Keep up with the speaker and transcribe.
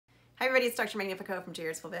Hi everybody, it's Dr. Magnifico from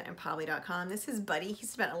JRsFullVet This is Buddy.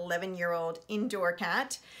 He's about an 11-year-old indoor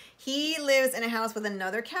cat. He lives in a house with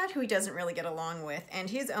another cat who he doesn't really get along with, and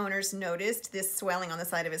his owners noticed this swelling on the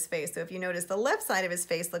side of his face. So if you notice, the left side of his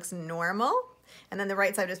face looks normal, and then the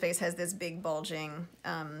right side of his face has this big bulging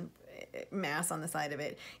mass on the side of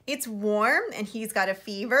it. It's warm and he's got a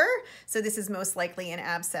fever, so this is most likely an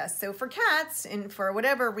abscess. So for cats, and for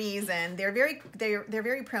whatever reason, they're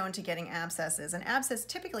very prone to getting abscesses. An abscess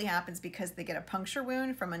typically happens because they get a puncture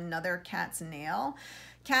wound from another cat's nail.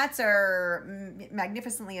 Cats are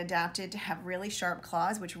magnificently adapted to have really sharp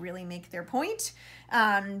claws, which really make their point.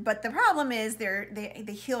 But the problem is they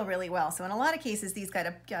heal really well. So in a lot of cases, these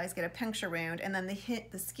guys get a puncture wound, and then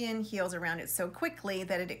the skin heals around it so quickly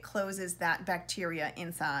that it closes that bacteria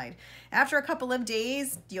inside. After a couple of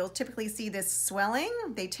days, you'll typically see this swelling.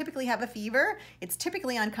 They typically have a fever. It's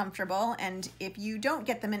typically uncomfortable, and if you don't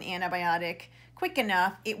get them an antibiotic quick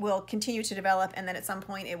enough, it will continue to develop, and then at some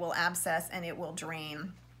point it will abscess and it will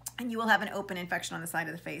drain, and you will have an open infection on the side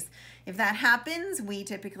of the face. If that happens, we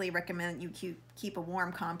typically recommend that you keep a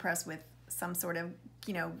warm compress with some sort of,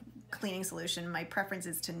 cleaning solution. My preference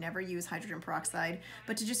is to never use hydrogen peroxide,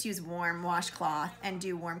 but to just use warm washcloth and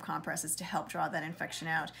do warm compresses to help draw that infection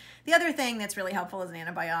out. The other thing that's really helpful is an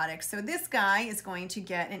antibiotic. So this guy is going to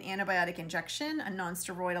get an antibiotic injection, a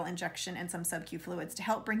non-steroidal injection, and some sub-Q fluids to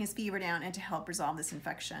help bring his fever down and to help resolve this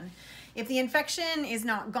infection. If the infection is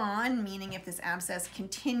not gone, meaning if this abscess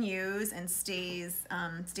continues and stays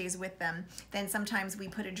with them, then sometimes we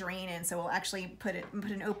put a drain in. So we'll actually put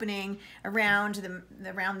an opening around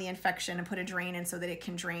the infection and put a drain in so that it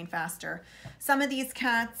can drain faster. Some of these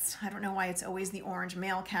cats, I don't know why it's always the orange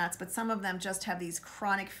male cats, but some of them just have these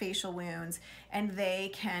chronic facial wounds and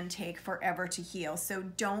they can take forever to heal. So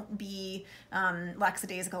don't be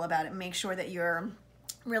lackadaisical about it. Make sure that you're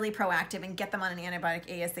really proactive and get them on an antibiotic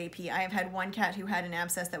ASAP. I have had one cat who had an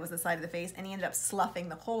abscess that was the side of the face, and he ended up sloughing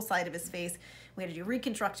the whole side of his face. We had to do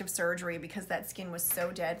reconstructive surgery because that skin was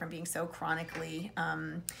so dead from being so chronically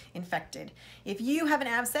infected. If you have an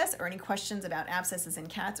abscess or any questions about abscesses in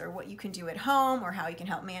cats or what you can do at home or how you can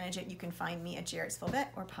help manage it, you can find me at JRsFullVet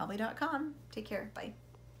or Pavli.com. Take care. Bye.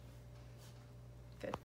 Good.